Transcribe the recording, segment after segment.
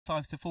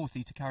5 to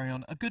 40 to carry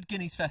on. A good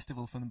Guineas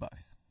festival for them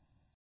both.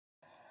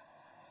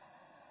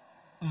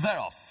 They're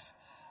off.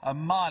 A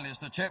mile is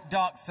the chip.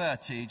 Dark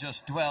 30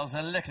 just dwells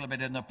a little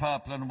bit in the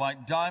purple and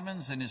white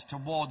diamonds and is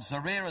towards the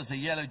rear as the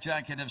yellow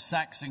jacket of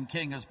Saxon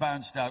King has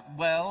bounced out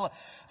well.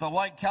 The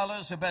white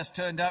colours are best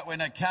turned out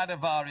when a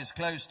Cadavar is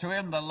close to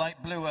him. The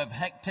light blue of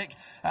Hectic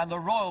and the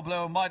royal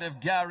blue and white of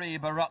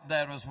Garib are up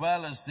there as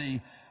well as the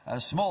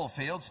small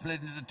field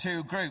split into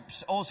two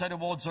groups. Also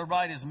towards the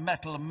right is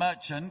Metal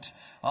Merchant.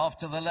 Off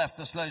to the left,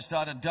 the slow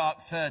start of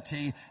Dark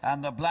 30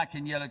 and the black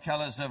and yellow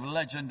colours of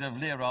Legend of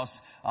Liros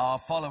are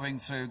following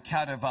through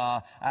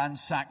Cadavar and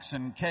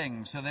Saxon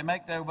King. So they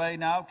make their way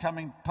now,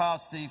 coming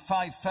past the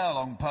 5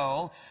 furlong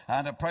pole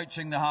and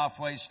approaching the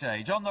halfway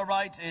stage. On the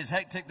right is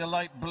Hectic, the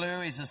light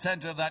blue. He's the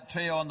centre of that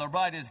trio. On the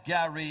right is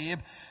Garib,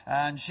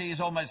 and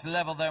she's almost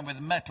level then with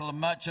Metal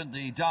Merchant,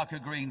 the darker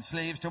green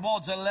sleeves.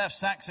 Towards the left,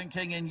 Saxon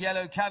King in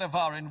yellow,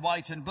 Cadavar in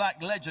white and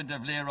black, Legend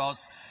of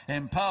Liros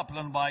in purple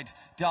and white.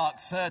 Dark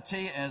 30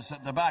 is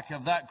at the back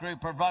of that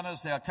group of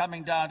runners. They are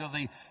coming down to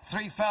the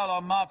 3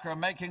 furlong marker and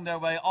making their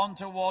way on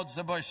towards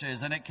the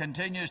bushes, and it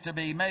continues to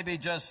be maybe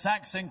just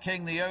Saxon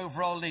King, the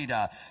overall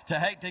leader, to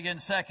Hectic in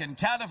second.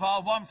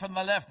 Cadavar, one from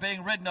the left,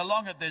 being ridden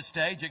along at this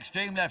stage.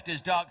 Extreme left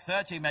is Dark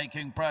 30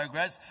 making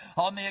progress.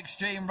 On the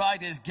extreme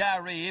right is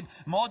Garib.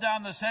 More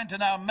down the centre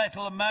now,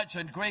 Metal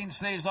Merchant, green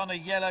sleeves on a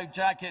yellow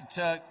jacket,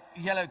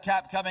 yellow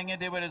cap coming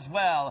into it as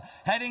well.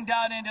 Heading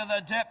down into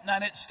the dip,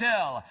 and it's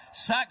still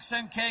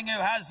Saxon King who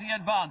has the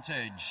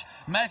advantage.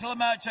 Metal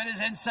Merchant is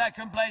in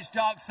second place,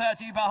 Dark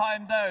 30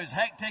 behind those.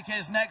 Hectic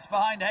is next,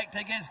 behind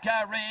Hectic is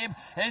Garib.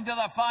 Into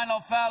the final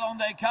furlong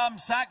they come.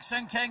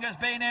 Saxon King has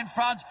been in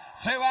front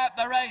throughout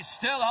the race,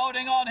 still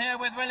holding on here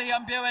with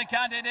William Buick,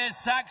 and it is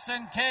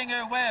Saxon King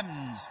who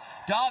wins.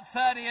 Dark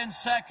 30 in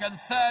second,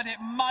 third it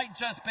might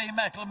just be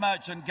Metal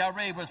Merchant.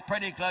 Garib was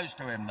pretty close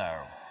to him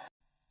though.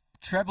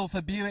 Treble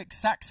for Buick.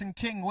 Saxon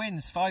King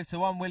wins 5 to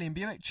 1. William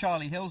Buick.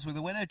 Charlie Hills with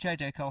the winner.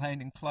 JJ Culhane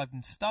and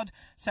Cliven Stud.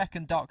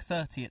 Second, Dark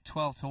 30 at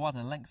 12 to 1.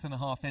 A length and a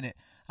half in it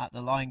at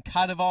the line.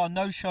 Cadavar,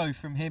 no show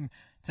from him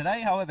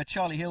today. However,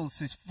 Charlie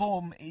Hills'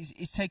 form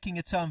is taking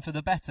a turn for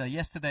the better.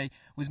 Yesterday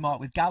was marked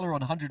with Gallagher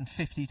on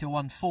 150 to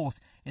 1 fourth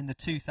in the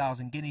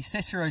 2,000 Guineas.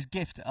 Cicero's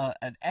Gift,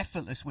 an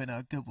effortless winner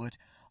at Goodwood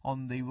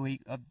on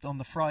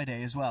the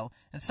Friday as well.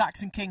 And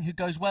Saxon King, who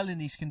goes well in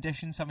these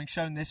conditions, having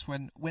shown this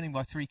when winning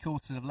by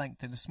 3/4 of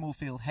length in a small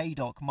field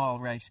Haydock mile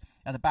race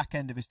at the back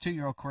end of his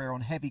 2-year-old career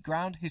on heavy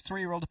ground. His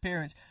 3-year-old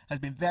appearance has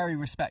been very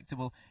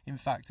respectable, in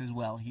fact, as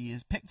well. He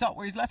has picked up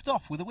where he's left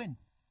off with a win.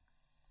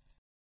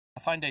 A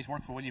fine day's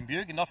work for William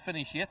Buick, and not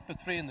finished yet, but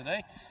 3 in the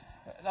day.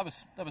 That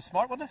was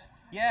smart, wasn't it?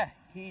 Yeah,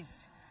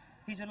 he's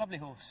a lovely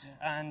horse,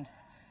 and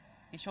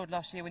he showed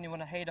last year when he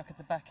won a Haydock at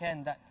the back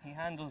end that he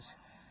handles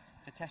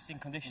the testing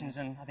conditions,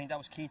 and I think that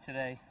was key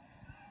today.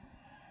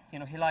 You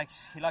know, he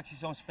likes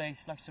his own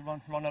space, likes to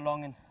run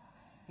along, and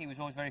he was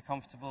always very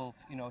comfortable.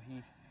 You know,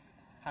 he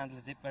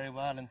handled the dip very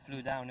well and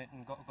flew down it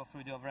and got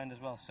through the other end as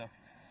well. So,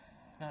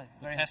 no,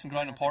 very testing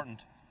ground important.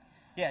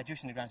 Yeah,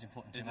 juicing the ground's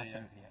important too.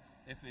 Absolutely,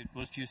 yeah. If it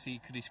was juicy,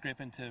 could he scrape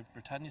into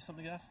Britannia,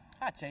 something like that?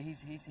 I'd say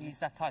he's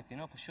that type, you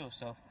know, for sure.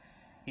 So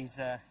he's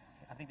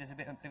I think there's a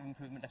bit of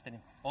improvement left in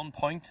him. On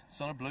point,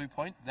 Son of Blue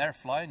point. They're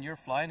flying, you're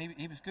flying.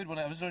 He was good when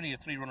it was only a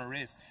 3-runner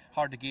race.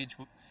 Hard to gauge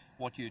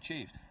what you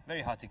achieved.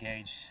 Very hard to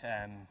gauge.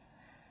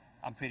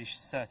 I'm pretty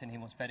certain he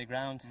wants better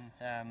ground.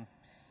 You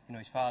know,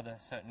 his father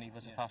certainly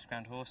was a fast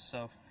ground horse.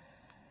 So,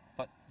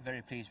 but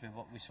very pleased with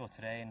what we saw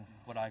today and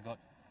what I got.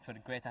 Showed a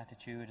great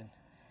attitude, and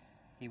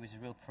he was a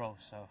real pro.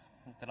 So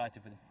I'm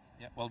delighted with him.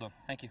 Yeah, well done.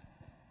 Thank you.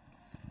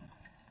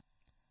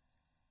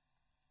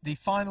 The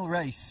final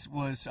race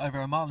was over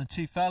 1 mile and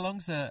 2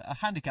 furlongs, a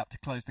handicap to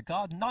close the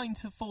guard. 9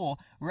 to 4,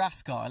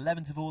 Rathgar.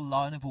 11 to 4,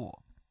 Lion of War.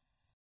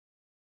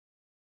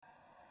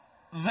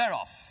 They're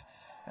off.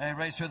 A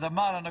race with 1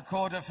 mile and a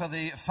quarter for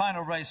the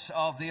final race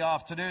of the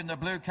afternoon. The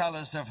blue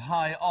colours of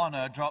High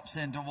Honour drops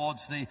in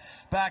towards the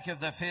back of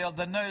the field.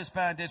 The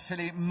nose-banded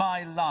filly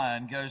My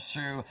Lion goes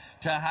through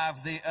to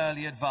have the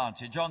early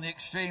advantage. On the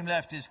extreme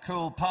left is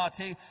Cool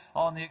Party.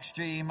 On the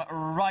extreme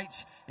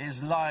right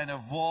is Lion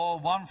of War.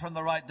 One from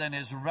the right then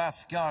is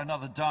Rathgar,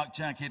 another dark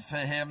jacket for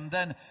him.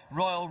 Then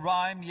Royal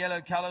Rhyme,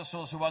 yellow colours,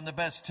 also won the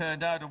Best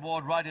Turned Out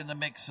award, right in the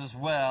mix as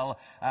well.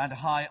 And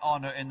High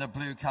Honour in the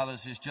blue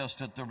colours is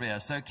just at the rear.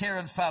 So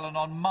Kieran Fallon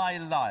on My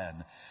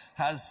Lion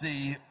has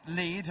the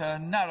lead, a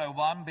narrow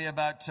one, be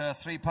about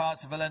 3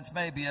 parts of a length,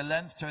 maybe a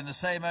length, to in the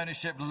same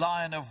ownership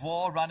Lion of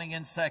War running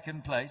in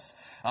second place,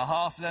 a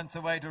half length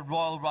away to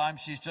Royal Rhyme,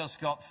 she's just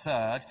got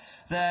third.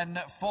 Then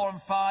 4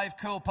 and 5,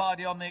 Cool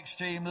Party on the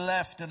extreme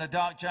left, and a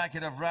dark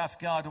jacket of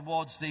Rathgar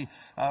towards the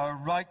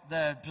right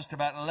there, just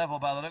about level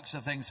by the looks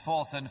of things,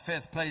 4th and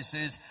 5th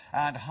places,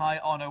 and High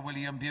Honour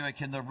William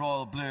Buick in the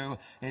royal blue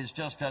is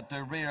just at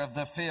the rear of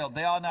the field.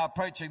 They are now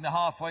approaching the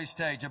halfway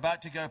stage,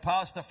 about to go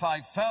past the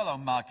 5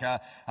 furlong marker, winner,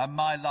 and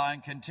My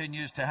Lion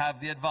continues to have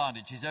the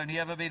advantage. He's only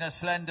ever been a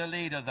slender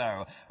leader,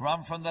 though.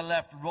 One from the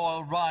left,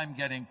 Royal Rhyme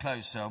getting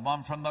closer.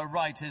 One from the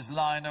right is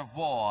Lion of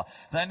War.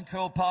 Then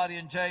Cool Party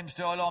and James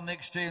Doyle on the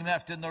extreme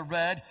left in the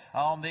red.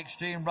 On the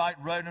extreme right,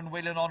 Ronan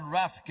Whelan on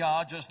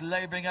Rathgar, just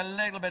labouring a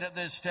little bit at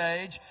this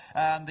stage.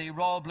 And the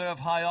Royal Blue of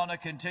High Honour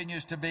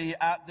continues to be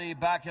at the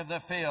back of the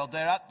field.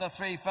 They're at the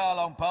 3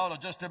 furlong pole, or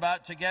just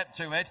about to get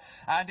to it.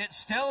 And it's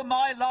still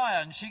My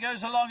Lion. She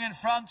goes along in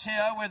front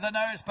here with the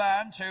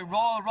noseband to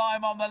Royal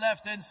Rhyme on the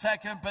left in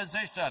second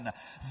position.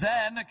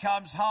 Then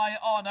comes High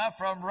Honour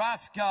from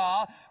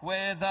Rathgar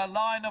with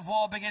Lion of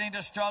War beginning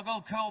to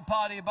struggle. Cool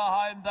Party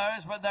behind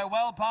those, but they're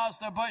well past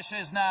the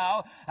bushes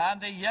now.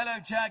 And the yellow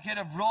jacket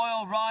of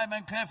Royal Rhyme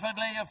and Clifford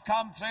Lee have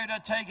come through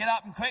to take it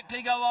up and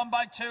quickly go on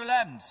by 2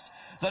 lengths.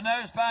 The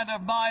noseband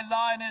of My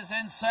Lion is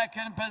in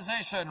second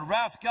position.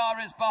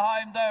 Rathgar is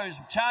behind those,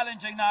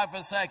 challenging now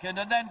for second.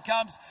 And then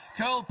comes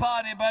Cool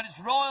Party, but it's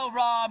Royal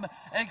Rhyme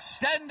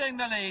extending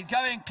the lead,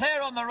 going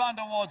clear on the run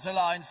towards the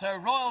line. So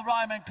Royal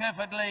Rhyme and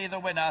Clifford Lee the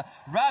winner.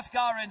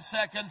 Rathgar in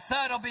second.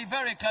 Third will be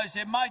very close.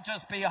 It might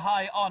just be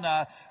High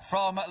Honour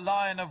from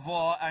Lion of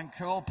War and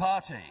Cool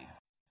Party.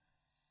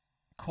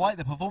 Quite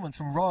the performance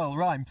from Royal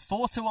Rhyme.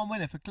 4-1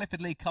 winner for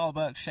Clifford Lee, Carl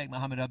Burke, Sheikh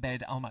Mohammed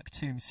Obeid Al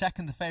Maktoum.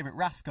 Second, the favourite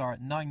Rathgar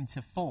at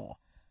 9-4.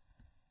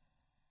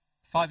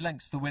 5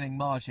 lengths the winning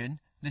margin.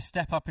 This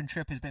step up in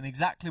trip has been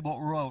exactly what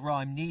Royal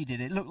Rhyme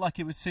needed. It looked like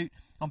it would suit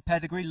on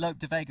pedigree. Lope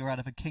de Vega out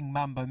of a King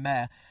Mambo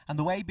mare, and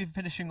the way he'd been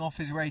finishing off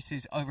his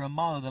races over a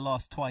mile the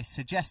last twice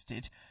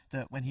suggested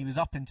that when he was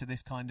up into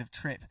this kind of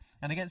trip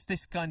and against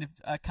this kind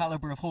of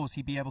calibre of horse,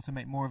 he'd be able to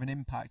make more of an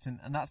impact,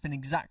 and that's been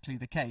exactly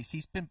the case.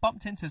 He's been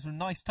bumped into some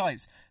nice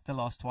types the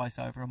last twice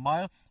over a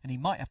mile, and he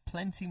might have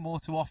plenty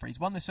more to offer. He's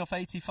won this off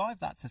 85.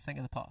 That's a thing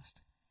of the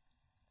past.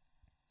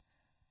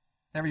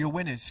 There are your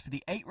winners for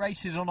the 8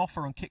 races on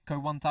offer on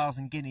Kitco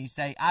 1000 Guineas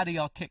Day.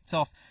 Adyar kicked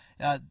off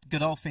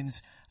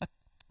Godolphins.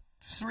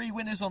 3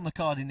 winners on the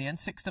card in the end.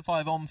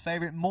 6-5 on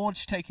favourite.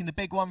 Morge taking the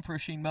big one for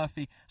Oisin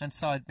Murphy and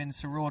Syed Bin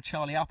Saror.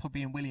 Charlie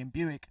Appleby and William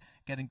Buick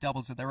getting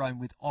doubles of their own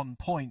with On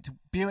Point.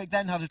 Buick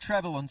then had a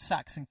treble on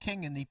Saxon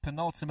King in the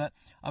penultimate.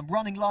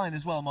 Running Lion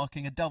as well,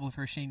 marking a double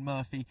for Oisin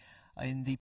Murphy in the